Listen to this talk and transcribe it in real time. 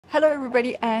Hello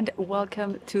everybody and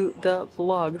welcome to the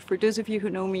vlog. For those of you who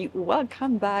know me,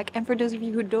 welcome back, and for those of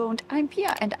you who don't, I'm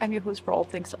Pia and I'm your host for all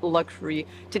things luxury.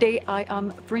 Today I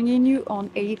am bringing you on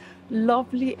a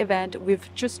lovely event. We've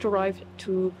just arrived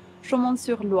to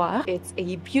Chaumont-sur-Loire. It's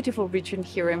a beautiful region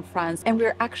here in France, and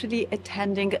we're actually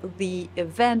attending the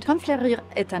event Quand, fleurir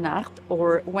est un art,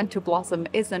 or When to Blossom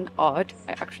is an art.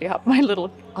 I actually have my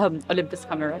little Olympus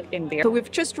camera in there. So we've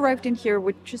just arrived in here.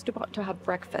 We're just about to have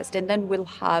breakfast, and then we'll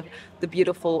have the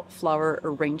beautiful flower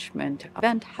arrangement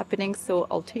event happening. So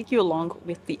I'll take you along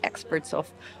with the experts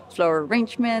of flower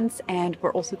arrangements, and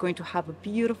we're also going to have a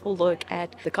beautiful look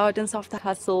at the gardens of the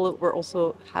castle. We're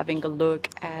also having a look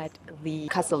at the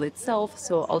castle itself.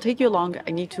 So I'll take you along.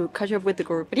 I need to catch up with the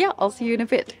group, but yeah, I'll see you in a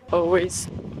bit. Always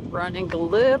running a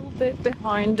little bit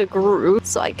behind the group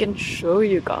so I can show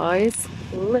you guys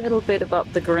a little bit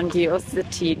about the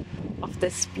grandiosity of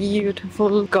this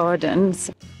beautiful gardens.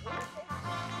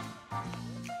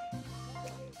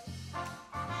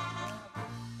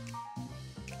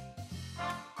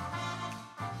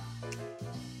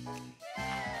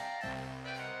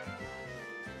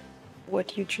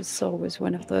 What you just saw was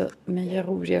one of the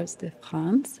meilleurs de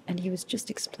France, and he was just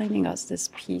explaining us this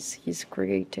piece he's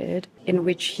created in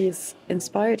which he's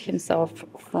inspired himself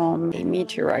from a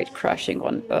meteorite crashing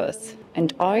on Earth.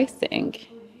 And I think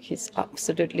he's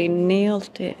absolutely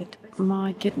nailed it.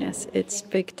 My goodness, it's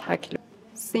spectacular.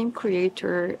 Same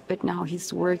creator, but now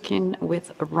he's working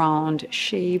with round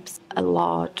shapes, a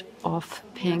lot of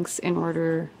pinks in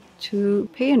order to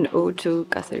pay an ode to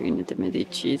Catherine de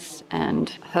Medicis and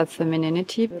her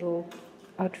femininity. Little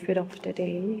outfit of the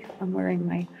day. I'm wearing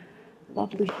my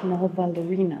lovely small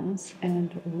ballerinas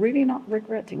and really not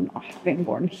regretting not having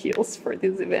worn heels for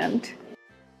this event.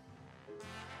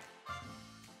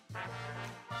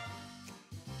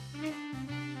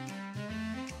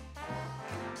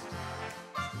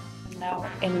 Now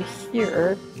in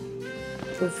here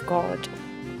we've got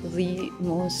the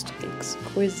most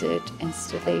exquisite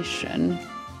installation,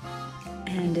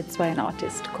 and it's by an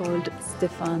artist called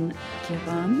Stéphane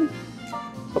Guérin.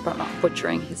 Hope I'm not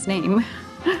butchering his name.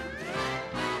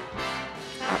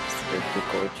 Absolutely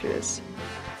gorgeous.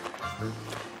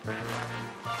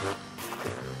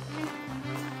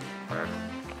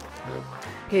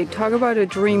 Okay, talk about a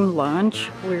dream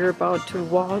lunch. We're about to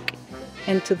walk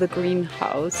into the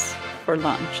greenhouse for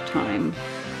lunchtime.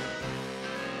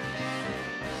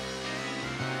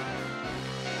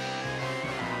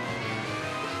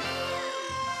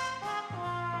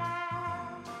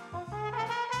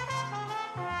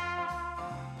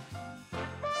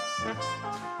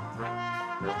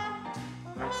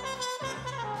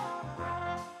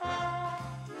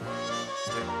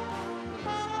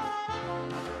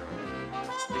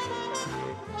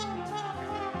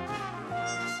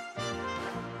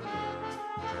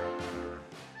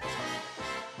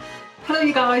 Hello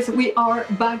you guys, we are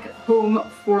back home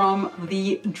from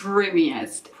the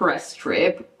dreamiest press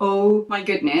trip. Oh my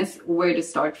goodness, where to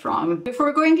start from?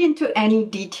 Before going into any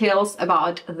details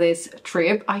about this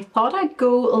trip, I thought I'd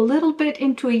go a little bit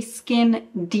into a skin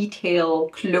detail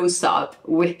close-up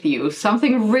with you.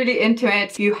 Something really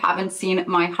intimate. If you haven't seen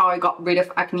my How I Got Rid of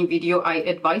Acne video, I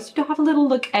advise you to have a little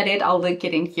look at it. I'll link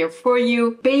it in here for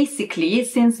you. Basically,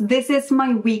 since this is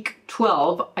my week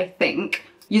 12, I think,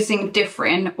 using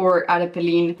Differin or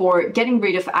Adapalene for getting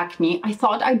rid of acne, I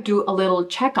thought I'd do a little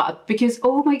checkup because,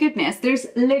 oh my goodness, there's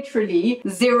literally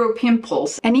zero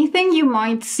pimples. Anything you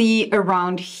might see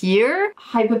around here,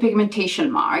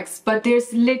 hyperpigmentation marks, but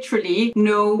there's literally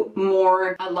no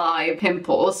more alive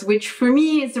pimples, which for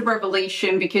me is a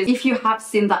revelation because if you have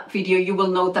seen that video, you will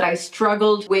know that I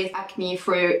struggled with acne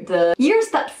for the years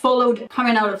that followed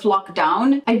coming out of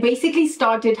lockdown. I basically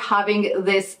started having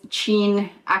this chin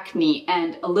acne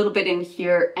and a little bit in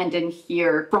here and in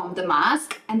here from the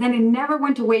mask, and then it never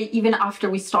went away even after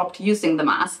we stopped using the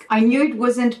mask. I knew it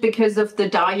wasn't because of the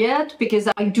diet, because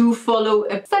I do follow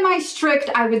a semi-strict,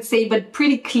 I would say, but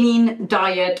pretty clean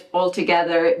diet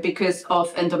altogether because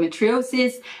of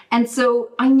endometriosis, and so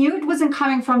I knew it wasn't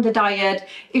coming from the diet.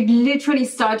 It literally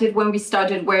started when we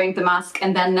started wearing the mask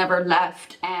and then never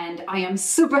left, and I am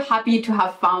super happy to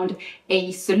have found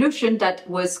a solution that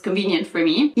was convenient for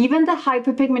me. Even the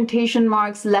hyperpigmentation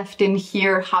marks left in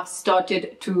here have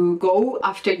started to go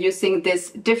after using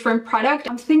this different product.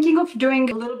 I'm thinking of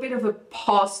doing a little bit of a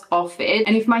pause of it,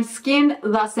 and if my skin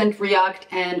doesn't react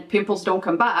and pimples don't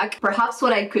come back, perhaps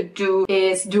what I could do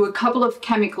is do a couple of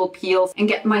chemical peels and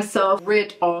get myself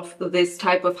rid of this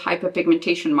type of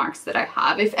hyperpigmentation marks that I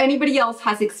have. If anybody else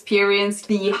has experienced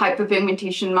the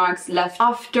hyperpigmentation marks left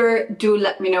after, do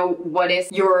let me know what is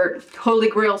your holy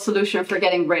grail solution for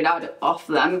getting rid out of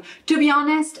them. To be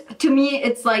honest, to me,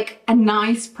 it's like a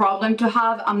nice problem to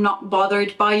have. I'm not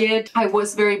bothered by it. I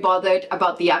was very bothered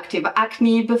about the active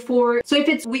acne before. So if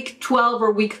it's week 12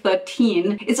 or week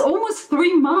 13, it's almost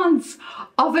 3 months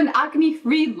of an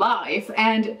acne-free life.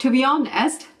 And to be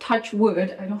honest, touch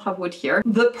wood, I don't have wood here,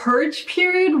 the purge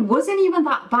period wasn't even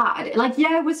that bad. Like,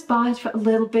 yeah, it was bad for a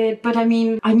little bit, but I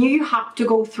mean, I knew you had to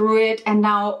go through it, and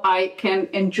now I can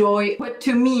enjoy what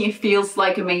to me feels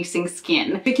like amazing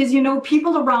skin. Because, you know,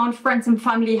 people around, friends and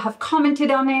family have commented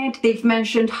on it. They've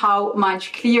mentioned how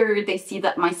much clearer they see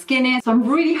that my skin is. So I'm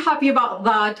really happy about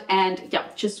that, and yeah,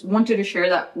 just wanted to share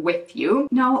that with you.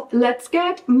 Now let's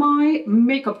get my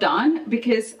makeup done,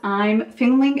 because I'm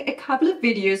filming a couple of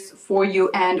videos for you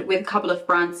and with a couple of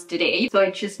brands today. So I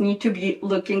just need to be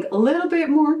looking a little bit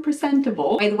more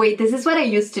presentable. By the way, this is what I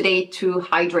use today to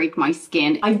hydrate my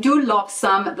skin. I do love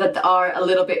some that are a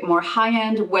little bit more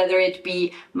high-end, whether it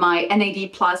be my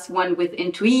NAD Plus one with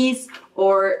Intuise,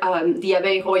 or the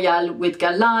Abeille Royale with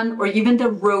Galan, or even the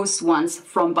rose ones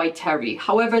from by Terry.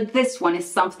 However, this one is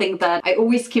something that I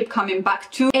always keep coming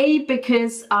back to. A,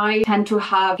 because I tend to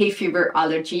have hay fever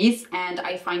allergies, and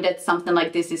I find that something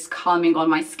like this is calming on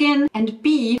my skin. And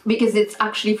B, because it's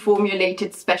actually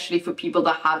formulated especially for people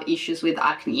that have issues with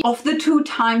acne. Of the 2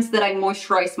 times that I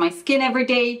moisturize my skin every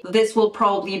day, this will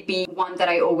probably be one that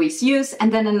I always use,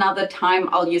 and then another time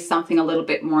I'll use something a little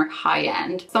bit more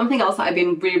high-end. Something else I've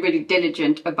been really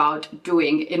diligent about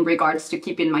doing in regards to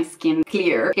keeping my skin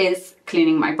clear is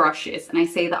cleaning my brushes, and I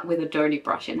say that with a dirty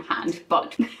brush in hand,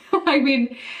 but I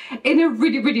mean in a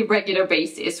really regular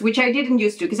basis, which I didn't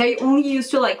used to, because I only used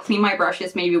to like clean my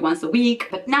brushes maybe once a week.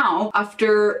 But now,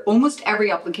 after almost every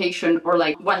application, or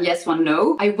like one yes, one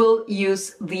no, I will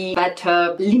use the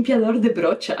Better Limpiador de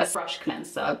Brochas brush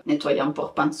cleanser, nettoyant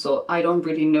pour pinceau. I don't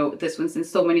really know this one's in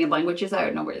so many languages, I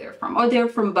don't know where they're from. Oh, they're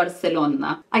from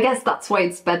Barcelona. I guess that's why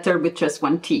it's better with just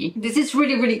one T. This is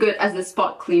really good as a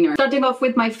spot cleaner. Starting off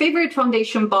with my favorite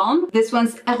foundation balm. This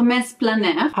one's Hermès Plein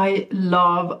Air. I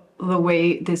love the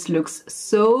way this looks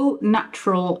so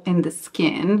natural in the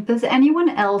skin. Does anyone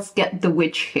else get the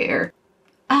witch hair?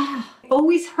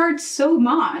 Always hurts so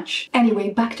much.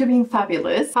 Anyway, back to being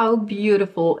fabulous. How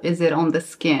beautiful is it on the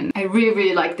skin? I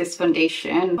really like this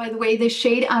foundation. By the way, the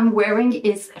shade I'm wearing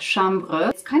is Chambre.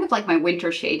 It's kind of like my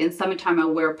winter shade. In summertime,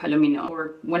 I'll wear Palomino,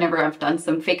 or whenever I've done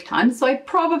some fake tan. So I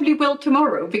probably will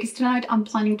tomorrow, because tonight I'm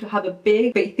planning to have a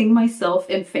big bathing myself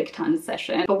in fake tan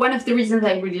session. But one of the reasons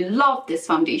I really love this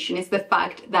foundation is the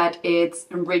fact that it's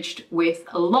enriched with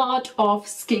a lot of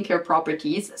skincare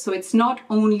properties. So it's not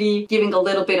only giving a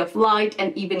little bit of light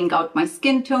and evening out my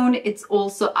skin tone, it's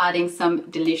also adding some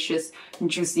delicious,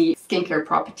 juicy skincare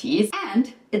properties,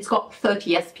 and it's got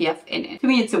 30 SPF in it. To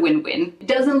me, it's a win-win. It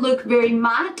doesn't look very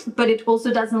matte, but it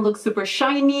also doesn't look super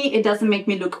shiny. It doesn't make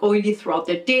me look oily throughout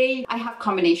the day. I have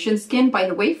combination skin, by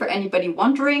the way, for anybody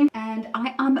wondering, and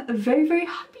I am very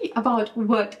happy about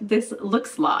what this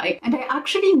looks like. And I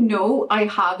actually know I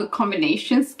have a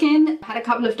combination skin. I had a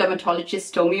couple of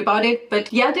dermatologists tell me about it, but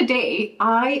the other day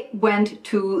I went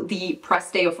to the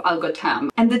press day of Algotherm,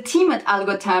 and the team at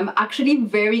Algotherm actually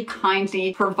very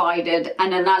kindly provided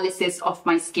an analysis of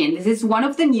my skin. This is one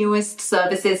of the newest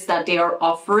services that they are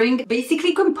offering,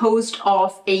 basically composed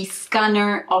of a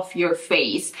scanner of your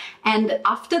face. And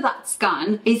after that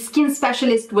scan, a skin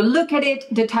specialist will look at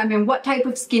it, determine what type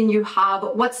of skin you have,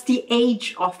 what's the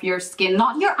age of your skin,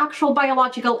 not your actual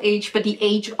biological age, but the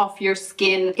age of your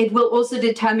skin. It will also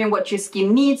determine what your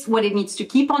skin needs, what it needs to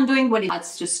keep on doing, what it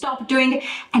has to stop doing.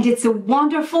 And it's a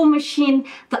wonderful machine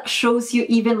that shows you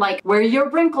even like where your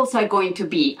wrinkles are going to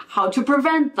be, how to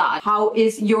prevent that, how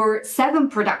is your sebum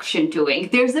production doing.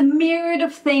 There's a myriad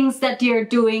of things that they're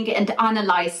doing and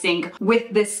analyzing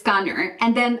with this scanner.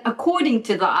 And then according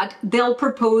to that, they'll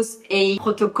propose a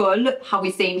protocol, how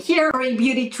we say in here, or a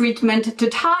beauty treatment to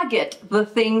target the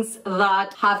things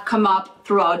that have come up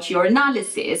throughout your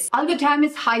analysis. Algotherm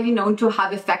is highly known to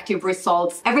have effective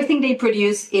results. Everything they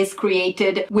produce is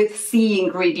created with sea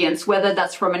ingredients, whether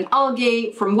that's from an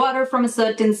algae, from water from a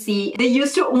certain sea. They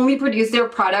used to only produce their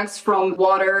products from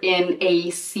water in a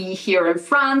sea here in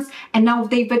France, and now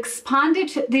they've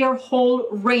expanded their whole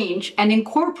range and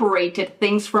incorporated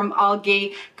things from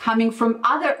algae coming from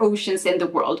other oceans in the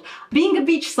world. Being a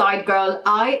beachside girl,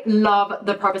 I love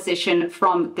the proposition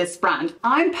from this brand.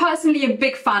 I'm personally a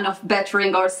big fan of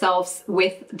bettering ourselves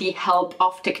with the help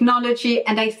of technology,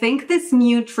 and I think this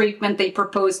new treatment they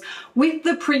propose with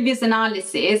the previous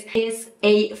analysis is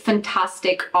a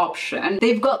fantastic option.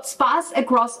 They've got spas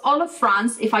across all of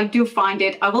France. If I do find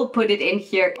it, I will put it in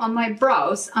here. On my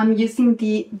brows, I'm using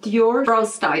the Dior brow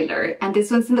styler, and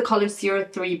this one's in the color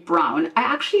 03 brown. I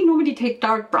actually normally take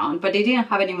dark brown, but they didn't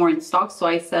have any more in stock, so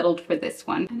I settled for this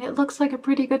one. And it looks like a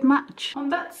pretty good match. On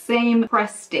that same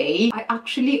press day, I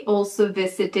actually also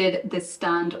visited the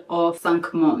stand of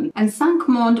Cinq Mondes. And Cinq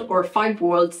Mondes, or Five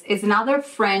Worlds, is another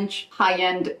French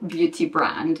high-end beauty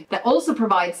brand that also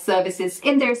provides services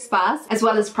in their spas as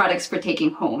well as products for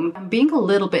taking home. I'm being a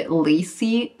little bit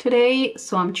lazy today,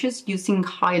 so I'm just using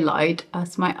highlight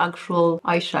as my actual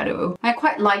eyeshadow. I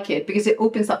quite like it because it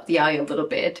opens up the eye a little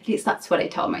bit. At least that's what I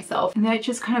tell myself. And then I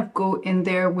just kind of go in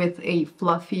there with a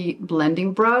fluffy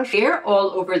blending brush. They're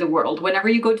all over the world. Whenever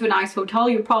you go to a nice hotel,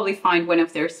 you'll probably find one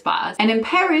of their spas. And in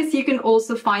Paris, you can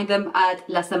also find them at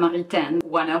La Samaritaine,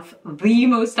 one of the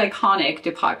most iconic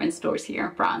department stores here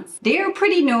in France. They are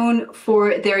pretty known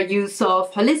for their use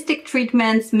of holistic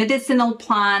treatments, medicinal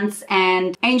plants,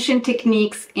 and ancient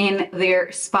techniques in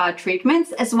their spa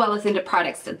treatments, as well as in the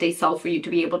products that they sell for you to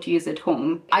be able to use at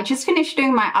home. I just finished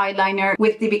doing my eyeliner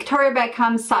with the Victoria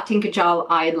Beckham Satin Kajal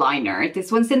eyeliner.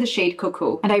 This one's in the shade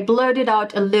Cocoa. And I blurred it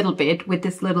out a little bit with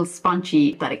this little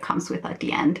spongy that it comes with at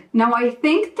the end. Now, I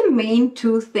think the main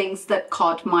two things that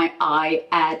caught my eye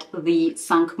at the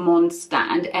Cinq Mondes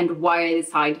stand and why I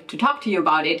decided to talk to you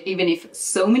about it, even if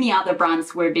so many other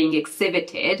brands were being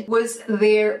exhibited, was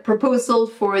their proposal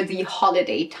for the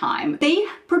holiday time. They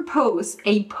propose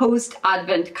a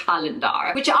post-advent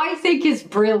calendar, which I think is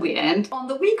brilliant. On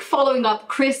the week following up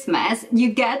Christmas,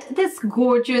 you get this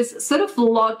gorgeous sort of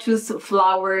lotus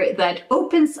flower that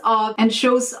opens up and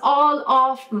shows all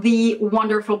of the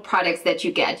wonderful products that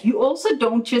you get. You also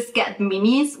don't just get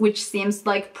minis, which seems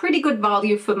like pretty good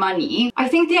value for money. I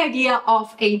think the idea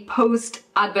of a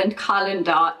post-advent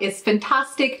calendar is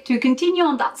fantastic to continue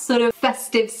on that sort of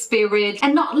festive spirit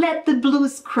and not let the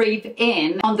blues creep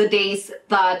in on the days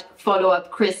that follow up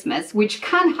Christmas, which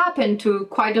can happen to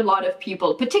quite a lot of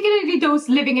people, particularly those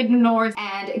living in the north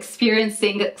and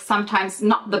experiencing sometimes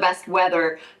not the best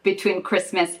weather between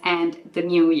Christmas and the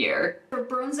New Year. For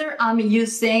bronzer, I'm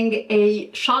using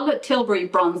a Charlotte Tilbury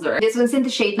bronzer. This one's in the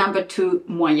shade number 2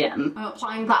 Moyenne. I'm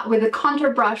applying that with a contour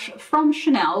brush from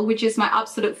Chanel, which is my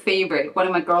absolute favorite. One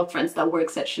of my girlfriends that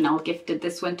works at Chanel gifted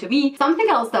this one to me. Something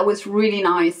else that was really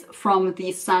nice from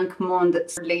the Cinq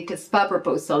Mondes latest spa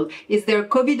proposal is their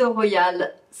Covido Royal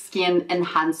skin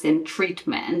enhancing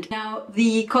treatment. Now,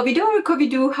 the Covido or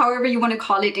Covido, however you want to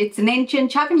call it, it's an ancient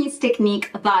Japanese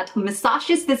technique that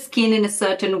massages the skin in a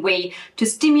certain way to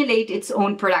stimulate its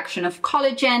own production of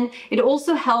collagen. It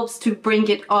also helps to bring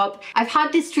it up. I've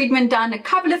had this treatment done a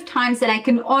couple of times, and I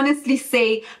can honestly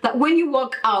say that when you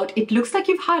walk out, it looks like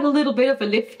you've had a little bit of a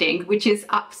lifting, which is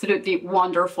absolutely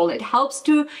wonderful. It helps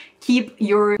to keep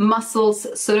your muscles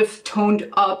sort of toned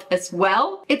up as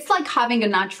well. It's like having a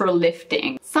natural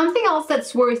lifting. Something else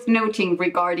that's worth noting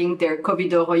regarding their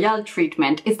Covido Royal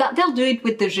treatment is that they'll do it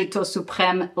with the Jeto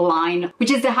Supreme line, which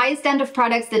is the highest end of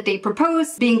products that they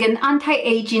propose, being an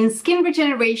anti-aging, skin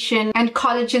regeneration, and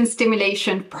collagen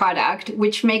stimulation product,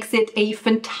 which makes it a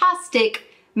fantastic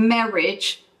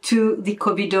marriage to the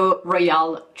Covido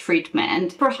Royal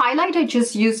treatment. For highlight, I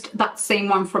just used that same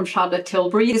one from Charlotte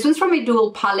Tilbury. This one's from a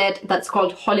dual palette that's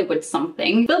called Hollywood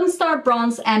something. Film Star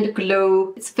Bronze and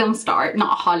Glow. It's Film Star,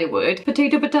 not Hollywood.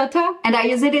 Potato Potato. And I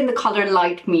use it in the color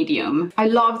light medium. I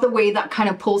love the way that kind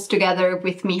of pulls together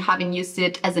with me having used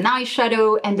it as an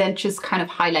eyeshadow and then just kind of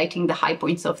highlighting the high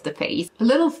points of the face. A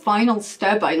little final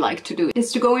step I like to do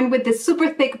is to go in with this super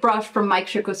thick brush from Mike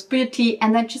Chico's Beauty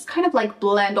and then just kind of like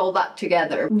blend all that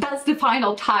together. That's the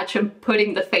final touch of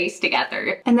putting the face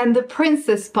together. And then the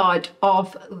princess part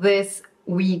of this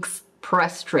week's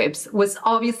press trips was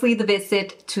obviously the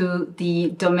visit to the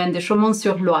Domaine de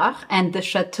Chaumont-sur-Loire and the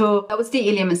Chateau. That was the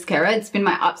Ilia mascara. It's been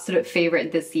my absolute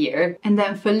favorite this year. And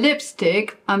then for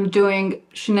lipstick, I'm doing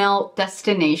Chanel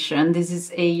Destination. This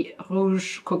is a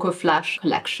Rouge Coco Flash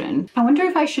collection. I wonder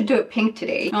if I should do a pink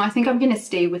today. No, I think I'm gonna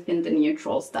stay within the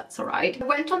neutrals. That's all right. I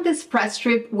went on this press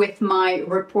trip with my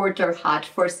reporter hat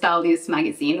for Style News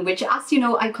magazine, which, as you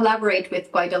know, I collaborate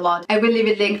with quite a lot. I will leave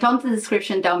it linked on the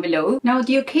description down below. Now,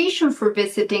 the occasion for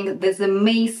visiting this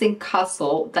amazing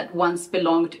castle that once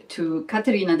belonged to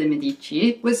Caterina de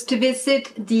Medici was to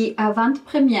visit the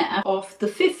avant-premiere of the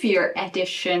 5th year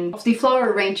edition of the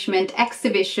flower arrangement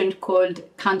exhibition called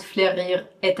Quand, fleurir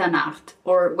est un art,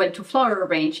 or When to Flower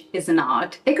Arrange is an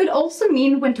Art. It could also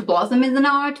mean When to Blossom is an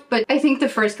Art, but I think the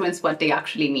first one's what they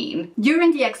actually mean.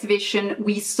 During the exhibition,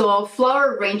 we saw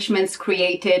flower arrangements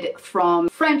created from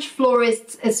French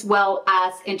florists as well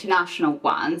as international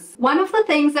ones. One of the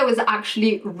things that was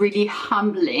actually really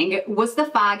humbling was the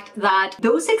fact that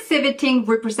those exhibiting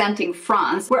representing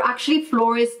France were actually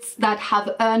florists that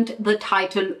have earned the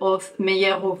title of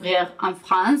meilleur ouvrier en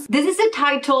France. This is a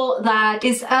title that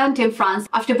is earned in France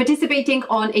after participating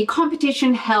on a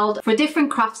competition held for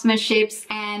different craftsmanships,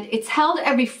 and it's held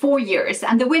every 4 years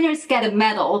and the winners get a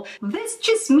medal. This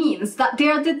just means that they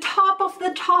are the top of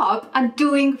the top at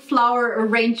doing flower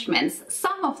arrangements,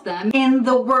 some of them in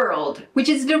the world, which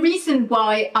is the reason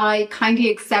why I kindly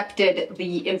accepted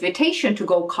the invitation to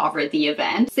go cover the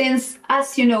event, since,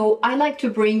 as you know, I like to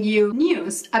bring you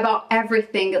news about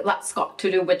everything that's got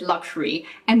to do with luxury,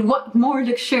 and what more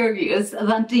luxurious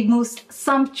than the most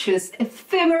sumptuous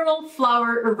ephemeral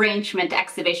flower arrangement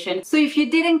exhibition. So if you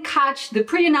didn't catch the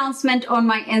pre-announcement on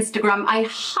my Instagram, I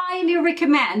highly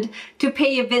recommend to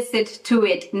pay a visit to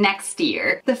it next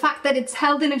year. The fact that it's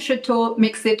held in a chateau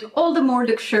makes it all the more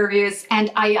luxurious,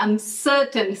 and I am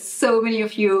certain so many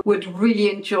of you would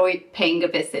really enjoy paying a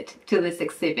visit to this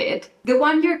exhibit. The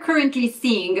one you're currently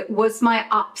seeing was my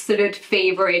absolute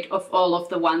favorite of all of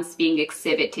the ones being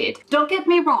exhibited. Don't get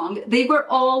me wrong, they were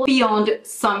all beyond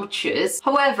sumptuous.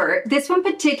 However, this one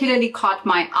particularly caught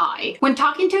my eye. When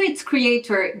talking to its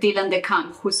creator, Dylan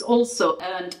Decamp, who's also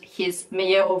earned his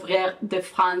Meilleur Ouvrier de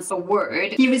France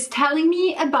award, he was telling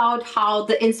me about how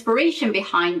the inspiration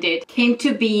behind it came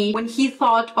to be when he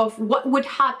thought of what would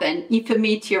happen if a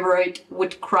meteorite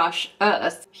would crush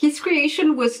Earth. His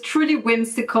creation was truly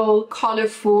whimsical,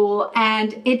 colorful,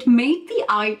 and it made the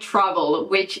eye travel,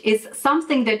 which is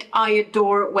something that I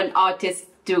adore when artists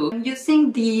do. I'm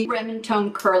using the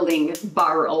Remington curling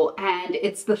barrel, and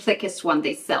it's the thickest one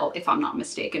they sell, if I'm not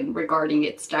mistaken, regarding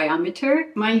its diameter.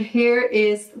 My hair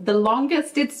is the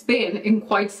longest it's been in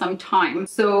quite some time,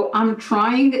 so I'm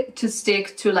trying to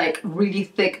stick to like really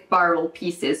thick barrel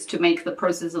pieces to make the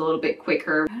process a little bit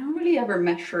quicker. I don't really ever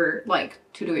measure like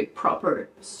to do it proper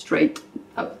straight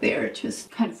up there, just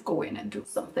kind of go in and do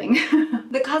something.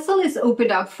 The castle is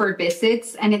opened up for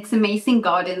visits, and its amazing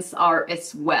gardens are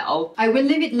as well. I will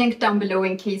leave it linked down below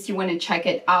in case you want to check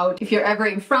it out. If you're ever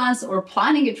in France or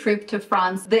planning a trip to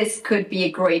France, this could be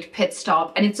a great pit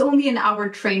stop, and it's only an hour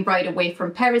train ride away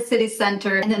from Paris city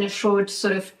center, and then a short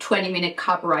sort of 20-minute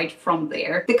cab ride from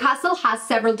there. The castle has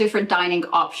several different dining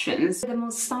options. The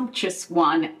most sumptuous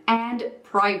one and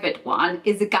private one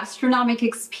is a gastronomic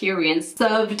experience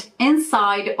served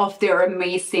inside of their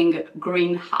amazing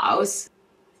greenhouse.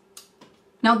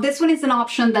 Now this one is an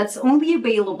option that's only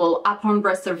available upon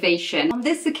reservation. On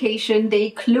this occasion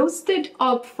they closed it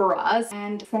up for us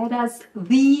and fed us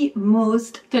the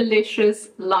most delicious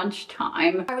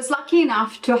lunchtime. I was lucky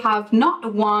enough to have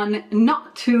not one,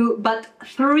 not two, but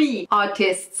 3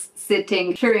 artists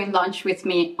sitting sharing lunch with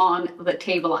me on the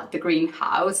table at the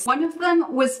greenhouse. One of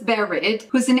them was Berit,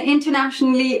 who's an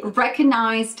internationally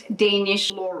recognized Danish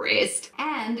florist,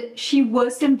 and she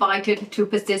was invited to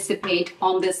participate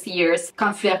on this year's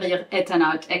Quand,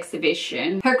 fleurir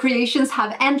exhibition. Her creations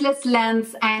have endless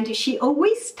lengths, and she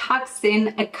always tucks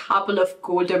in a couple of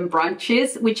golden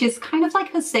branches, which is kind of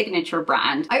like her signature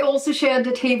brand. I also shared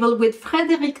the table with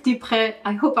Frédéric Dupré,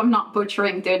 I hope I'm not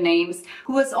butchering their names,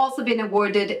 who has also been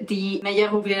awarded the Meilleur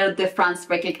Ouvrier de France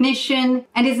recognition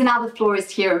and is another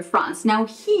florist here in France. Now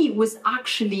he was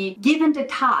actually given the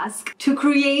task to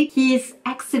create his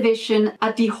exhibition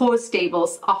at the horse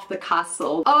stables of the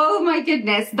castle. Oh my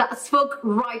goodness, that spoke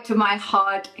right to my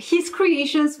heart. His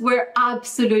creations were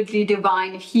absolutely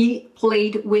divine. He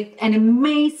played with an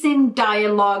amazing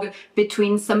dialogue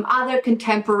between some other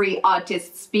contemporary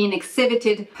artists being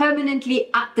exhibited permanently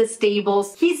at the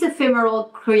stables, his ephemeral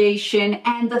creation,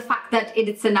 and the fact that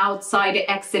it's an outside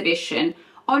exhibition.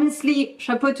 Honestly,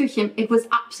 chapeau to him, it was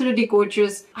absolutely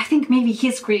gorgeous. I think maybe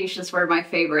his creations were my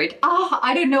favorite.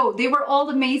 I don't know, they were all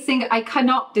amazing. I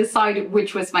cannot decide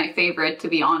which was my favorite, to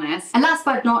be honest. And last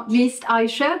but not least, I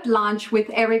shared lunch with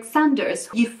Eric Sanders,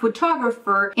 the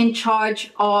photographer in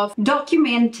charge of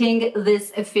documenting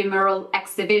this ephemeral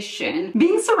exhibition.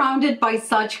 Being surrounded by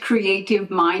such creative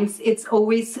minds, it's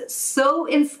always so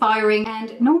inspiring,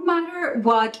 and no matter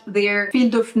what their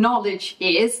field of knowledge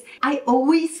is, I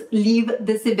always leave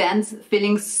this event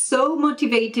feeling so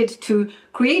motivated to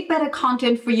create better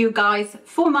content for you guys,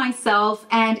 for myself,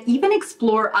 and even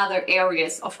explore other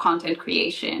areas of content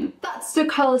creation. That's the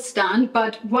color stand,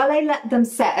 but while I let them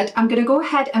set, I'm gonna go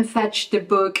ahead and fetch the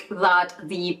book that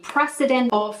the president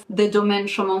of the domain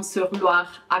Chaumont-sur-Loire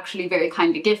actually very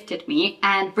kindly gifted me,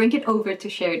 and bring it over to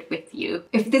share it with you.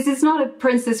 If this is not a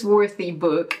princess-worthy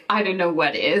book, I don't know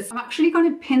what is. I'm actually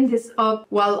gonna pin this up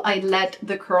while I let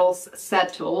the curls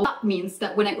settle. That means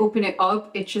that when I open it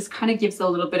up, it just kind of gives a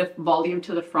little bit of volume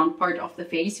into the front part of the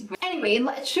face. Anyway,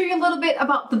 let's show you a little bit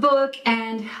about the book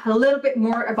and a little bit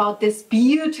more about this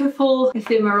beautiful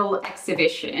ephemeral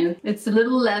exhibition. It's a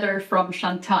little letter from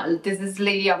Chantal. This is the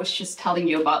lady I was just telling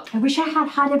you about. I wish I had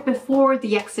had it before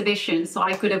the exhibition so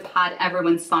I could have had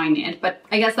everyone sign it, but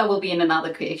I guess that will be in another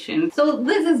occasion. So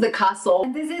this is the castle,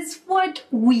 and this is what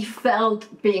we felt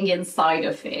being inside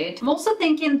of it. I'm also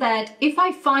thinking that if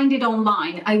I find it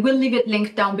online, I will leave it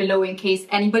linked down below in case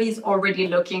anybody's already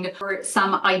looking for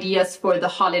some ideas for the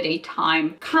holiday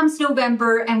time. Comes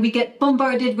November and we get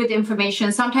bombarded with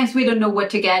information. Sometimes we don't know what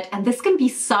to get, and this can be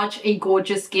such a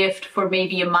gorgeous gift for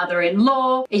maybe a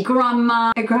mother-in-law, a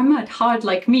grandma at heart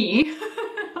like me.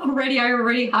 I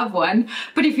already have one.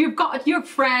 But if you've got your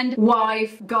friend,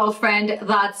 wife, girlfriend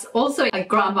that's also a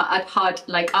grandma at heart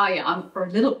like I am, or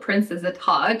little princess at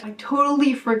heart, I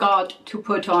totally forgot to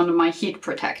put on my heat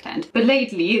protectant. But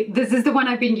lately, this is the one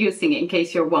I've been using, in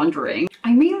case you're wondering.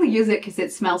 I mainly use it because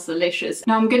it smells delicious.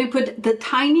 Now I'm gonna put the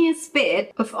tiniest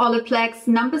bit of Olaplex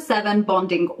No. 7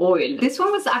 Bonding Oil. This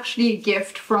one was actually a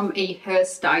gift from a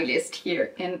hairstylist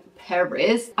here in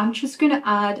Paris. I'm just gonna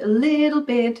add a little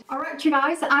bit. All right, you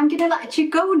guys, I'm gonna let you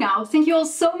go now. Thank you all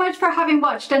so much for having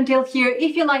watched until here.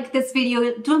 If you like this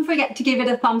video, don't forget to give it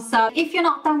a thumbs up. If you're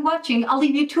not done watching, I'll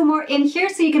leave you 2 more in here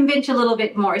so you can binge a little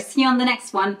bit more. See you on the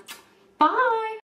next one. Bye!